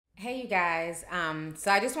Hey, you guys.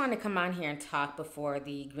 So I just wanted to come on here and talk before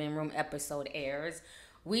the Green Room episode airs.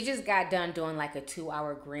 We just got done doing like a 2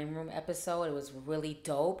 hour Green Room episode. It was really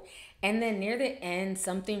dope. And then near the end,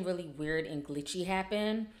 something really weird and glitchy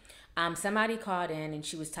happened. Somebody called in and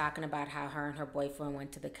she was talking about how her and her boyfriend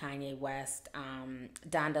went to the Kanye West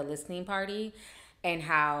Donda listening party and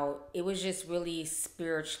how it was just really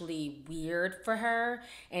spiritually weird for her.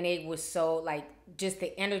 And it was so like, just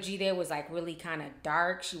the energy there was like really kind of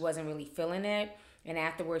dark. She wasn't really feeling it. And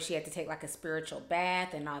afterwards, she had to take like a spiritual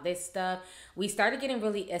bath and all this stuff. We started getting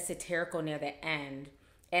really esoterical near the end.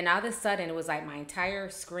 And all of a sudden, it was like my entire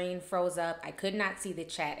screen froze up. I could not see the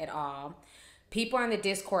chat at all. People on the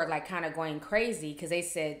Discord like kind of going crazy because they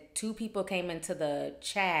said two people came into the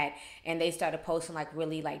chat and they started posting like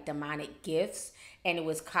really like demonic gifts, and it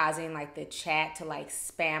was causing like the chat to like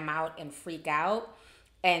spam out and freak out.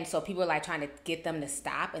 And so people were like trying to get them to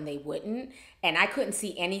stop and they wouldn't. And I couldn't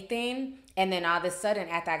see anything. And then all of a sudden,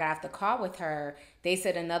 after I got off the call with her, they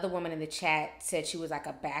said another woman in the chat said she was like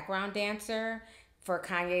a background dancer for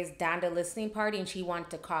Kanye's Donda listening party and she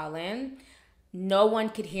wanted to call in. No one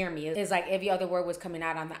could hear me. It's like every other word was coming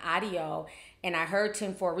out on the audio. And I heard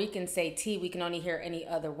Tim Rican say, T, we can only hear any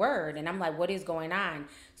other word. And I'm like, what is going on?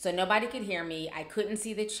 So nobody could hear me. I couldn't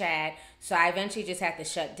see the chat. So I eventually just had to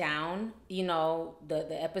shut down, the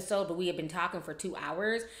episode. But we had been talking for 2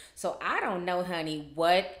 hours. So I don't know, honey,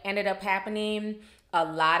 what ended up happening. A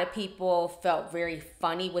lot of people felt very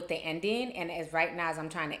funny with the ending. And as right now, as I'm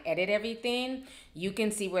trying to edit everything, you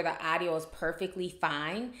can see where the audio is perfectly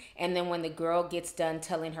fine. And then when the girl gets done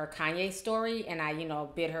telling her Kanye story and I,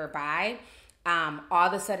 bid her bye, all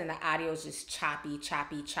of a sudden the audio is just choppy,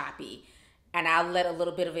 choppy, choppy. And I let a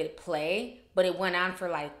little bit of it play, but it went on for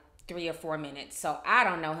like 3 or 4 minutes. So I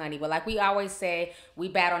don't know, honey. But like we always say, we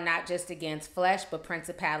battle not just against flesh, but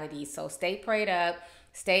principalities. So stay prayed up.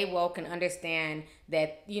 Stay woke and understand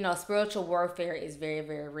that, spiritual warfare is very,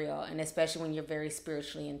 very real. And especially when you're very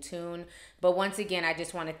spiritually in tune. But once again, I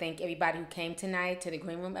just want to thank everybody who came tonight to the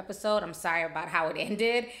Green Room episode. I'm sorry about how it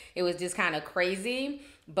ended. It was just kind of crazy.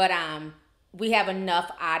 But we have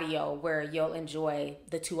enough audio where you'll enjoy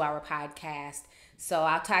the 2 hour podcast. So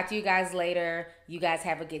I'll talk to you guys later. You guys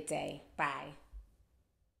have a good day. Bye.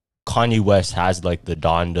 Kanye West has like the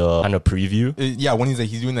Donda kind of preview. Yeah, when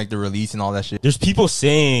he's doing like the release and all that shit. There's people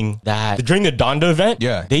saying that during the Donda event,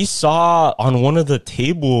 they saw on one of the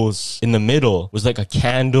tables in the middle was like a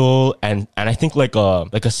candle and I think like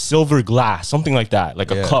a silver glass, something like that,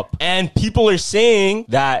 like a cup. And people are saying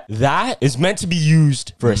that is meant to be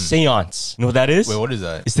used for a seance. You know what that is? Wait, what is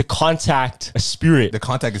that? It's to contact a spirit. The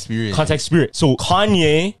contact a spirit. Contact spirit. So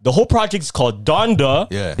Kanye, the whole project is called Donda.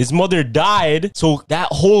 Yeah. His mother died. So that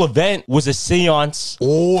whole event was a seance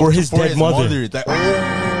for his dead mother.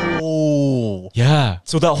 Yeah.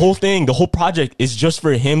 So that whole thing, the whole project is just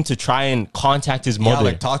for him to try and contact his mother.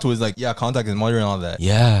 Yeah, like talk to his contact his mother and all that.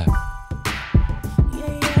 Yeah.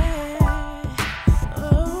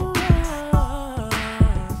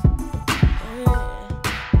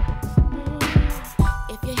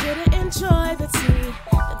 If you're here to enjoy the tea,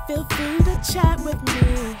 then feel free to chat with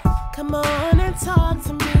me. Come on and talk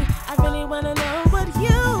to me. I really wanna know what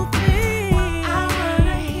you think. I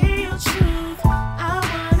wanna hear your truth.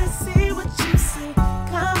 I wanna see what you see.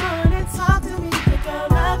 Come on and talk to me. The girl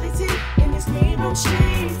Lovelyti in these green room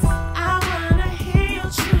streets. I wanna hear your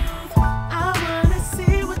truth. I wanna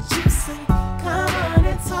see what you see. Come on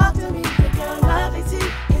and talk to me. The girl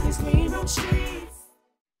Lovelyti in these green room streets.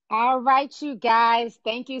 All right, you guys.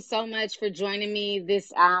 Thank you so much for joining me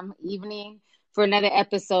this evening for another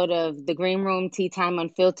episode of the Green Room Tea Time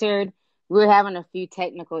Unfiltered. We were having a few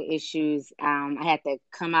technical issues. I had to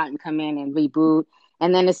come out and come in and reboot.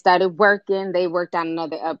 And then it started working. They worked on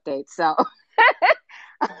another update. So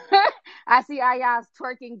I see all y'all's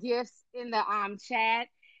twerking gifts in the chat.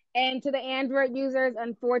 And to the Android users,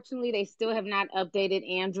 unfortunately, they still have not updated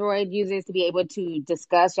Android users to be able to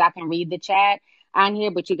discuss. Y'all can read the chat on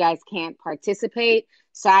here, but you guys can't participate.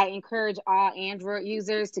 So I encourage all Android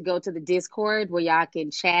users to go to the Discord where y'all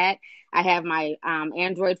can chat. I have my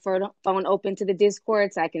Android phone open to the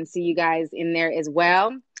Discord so I can see you guys in there as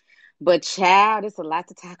well. But child, it's a lot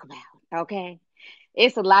to talk about, okay?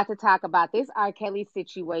 It's a lot to talk about. This R.kelly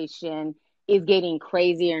situation is getting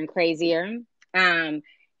crazier and crazier.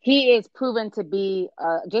 He is proven to be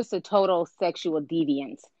just a total sexual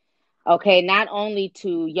deviant, okay? Not only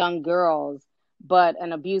to young girls, but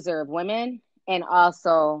an abuser of women. And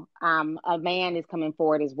also a man is coming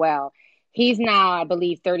forward as well. He's now, I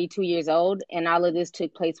believe, 32 years old. And all of this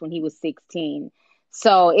took place when he was 16.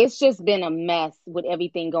 So it's just been a mess with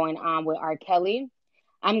everything going on with R. Kelly.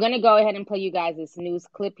 I'm going to go ahead and play you guys this news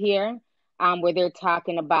clip here where they're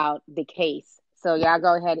talking about the case. So y'all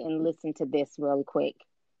go ahead and listen to this real quick.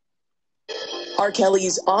 R.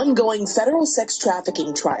 Kelly's ongoing federal sex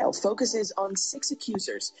trafficking trial focuses on 6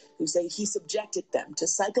 accusers who say he subjected them to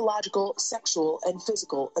psychological, sexual, and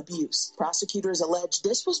physical abuse. Prosecutors allege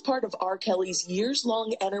this was part of R. Kelly's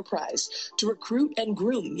years-long enterprise to recruit and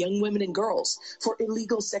groom young women and girls for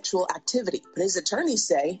illegal sexual activity. But his attorneys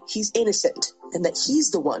say he's innocent and that he's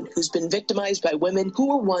the one who's been victimized by women who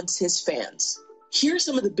were once his fans. Here are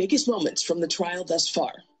some of the biggest moments from the trial thus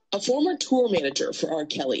far. A former tour manager for R.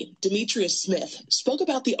 Kelly, Demetrius Smith, spoke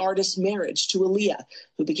about the artist's marriage to Aaliyah,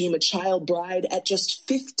 who became a child bride at just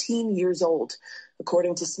 15 years old.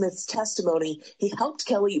 According to Smith's testimony, he helped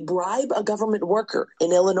Kelly bribe a government worker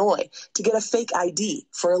in Illinois to get a fake ID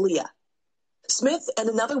for Aaliyah. Smith and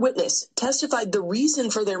another witness testified the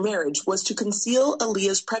reason for their marriage was to conceal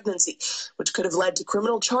Aaliyah's pregnancy, which could have led to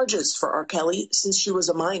criminal charges for R. Kelly since she was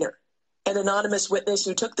a minor. An anonymous witness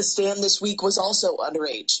who took the stand this week was also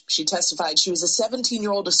underage. She testified she was a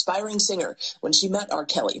 17-year-old aspiring singer when she met R.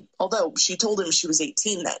 Kelly, although she told him she was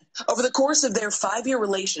 18 then. Over the course of their 5-year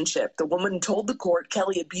relationship, the woman told the court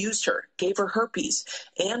Kelly abused her, gave her herpes,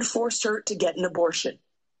 and forced her to get an abortion.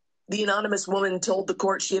 The anonymous woman told the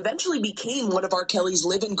court she eventually became one of R. Kelly's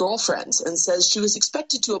live-in girlfriends and says she was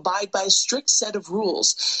expected to abide by a strict set of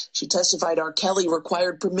rules. She testified R. Kelly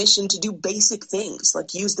required permission to do basic things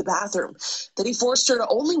like use the bathroom, that he forced her to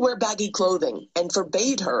only wear baggy clothing and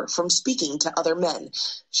forbade her from speaking to other men.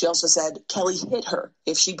 She also said Kelly hit her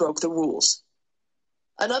if she broke the rules.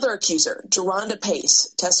 Another accuser, Geronda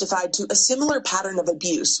Pace, testified to a similar pattern of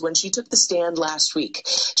abuse when she took the stand last week,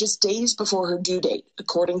 just days before her due date,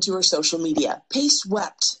 according to her social media. Pace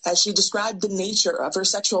wept as she described the nature of her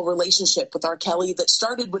sexual relationship with R. Kelly that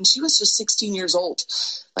started when she was just 16 years old.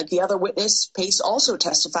 Like the other witness, Pace also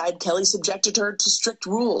testified Kelly subjected her to strict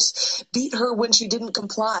rules, beat her when she didn't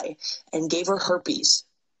comply, and gave her herpes.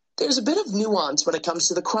 There's a bit of nuance when it comes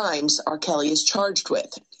to the crimes R. Kelly is charged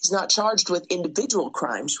with. He's not charged with individual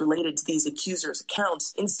crimes related to these accusers'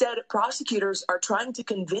 accounts. Instead, prosecutors are trying to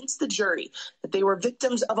convince the jury that they were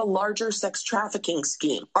victims of a larger sex trafficking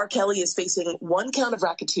scheme. R. Kelly is facing 1 count of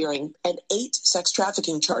racketeering and 8 sex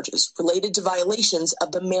trafficking charges related to violations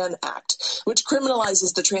of the Mann Act, which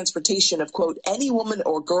criminalizes the transportation of, quote, any woman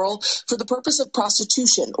or girl for the purpose of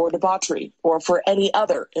prostitution or debauchery or for any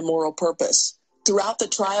other immoral purpose. Throughout the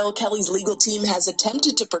trial, Kelly's legal team has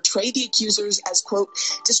attempted to portray the accusers as, quote,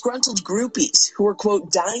 disgruntled groupies who were,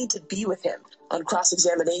 quote, dying to be with him. On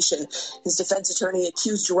cross-examination, his defense attorney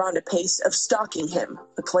accused Geronda Pace of stalking him,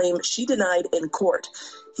 a claim she denied in court.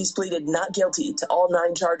 He's pleaded not guilty to all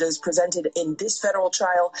 9 charges presented in this federal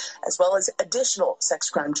trial, as well as additional sex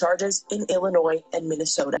crime charges in Illinois and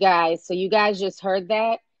Minnesota. Guys, so you guys just heard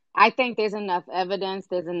that. I think there's enough evidence,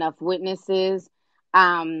 there's enough witnesses.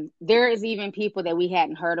 There is even people that we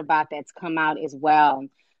hadn't heard about that's come out as well.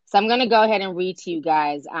 So I'm going to go ahead and read to you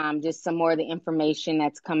guys just some more of the information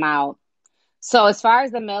that's come out. So as far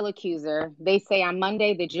as the male accuser, they say on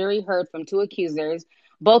Monday, the jury heard from 2 accusers,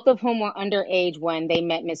 both of whom were underage when they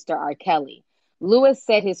met Mr. R. Kelly. Lewis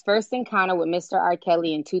said his first encounter with Mr. R.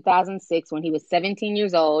 Kelly in 2006 when he was 17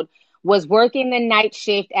 years old was working the night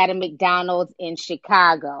shift at a McDonald's in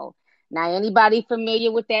Chicago. Now, anybody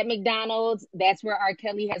familiar with that McDonald's? That's where R.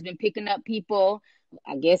 Kelly has been picking up people,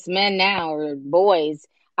 I guess men now or boys,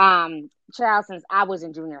 child, since I was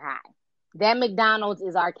in junior high. That McDonald's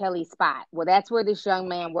is R. Kelly's spot. Well, that's where this young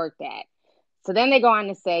man worked at. So then they go on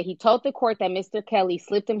to say he told the court that Mr. Kelly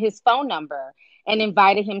slipped him his phone number and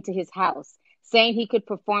invited him to his house, saying he could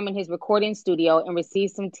perform in his recording studio and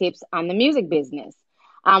receive some tips on the music business.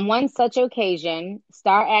 On one such occasion,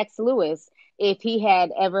 Starr asked Lewis if he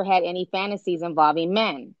had ever had any fantasies involving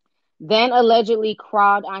men, then allegedly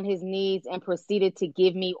crawled on his knees and proceeded to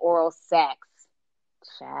give me oral sex.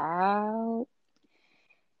 Child.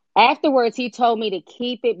 Afterwards, he told me to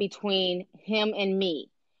keep it between him and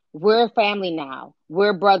me. We're family now.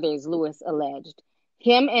 We're brothers, Lewis alleged.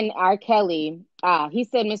 Him and R. Kelly, he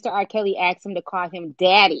said Mr. R. Kelly asked him to call him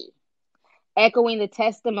daddy, echoing the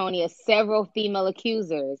testimony of several female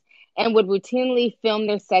accusers, and would routinely film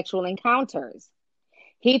their sexual encounters.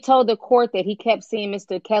 He told the court that he kept seeing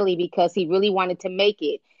Mr. Kelly because he really wanted to make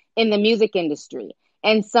it in the music industry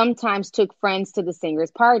and sometimes took friends to the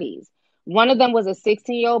singer's parties. One of them was a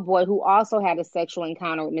 16-year-old boy who also had a sexual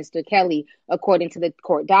encounter with Mr. Kelly, according to the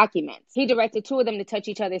court documents. He directed 2 of them to touch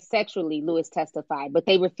each other sexually, Lewis testified, but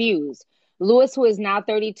they refused. Lewis, who is now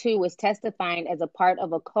 32, was testifying as a part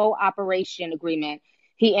of a cooperation agreement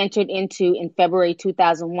he entered into in February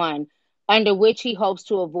 2001, under which he hopes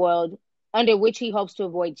to avoid under which he hopes to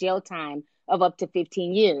avoid jail time of up to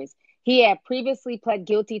 15 years. He had previously pled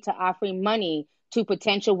guilty to offering money to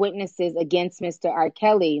potential witnesses against Mr.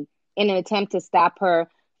 R.kelly in an attempt to stop her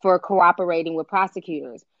for cooperating with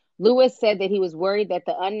prosecutors. Lewis said that he was worried that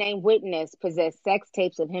the unnamed witness possessed sex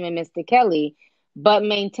tapes of him and Mr. Kelly, but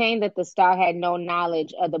maintained that the star had no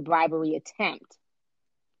knowledge of the bribery attempt.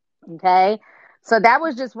 Okay? So that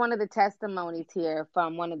was just one of the testimonies here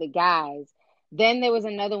from one of the guys. Then there was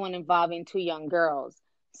another one involving 2 young girls.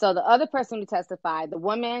 So the other person who testified, the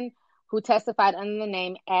woman who testified under the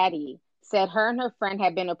name Addie, said her and her friend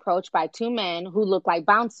had been approached by 2 men who looked like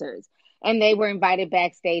bouncers, and they were invited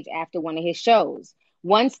backstage after one of his shows.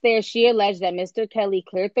 Once there, she alleged that Mr. Kelly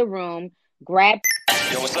cleared the room, grabbed...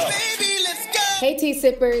 Yo, what's up? Hey, tea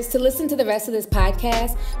sippers. To listen to the rest of this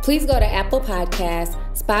podcast, please go to Apple Podcasts,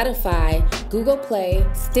 Spotify, Google Play,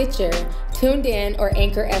 Stitcher, TuneIn, or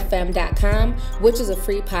AnchorFM.com, which is a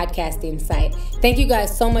free podcasting site. Thank you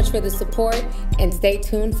guys so much for the support, and stay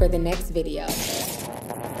tuned for the next video.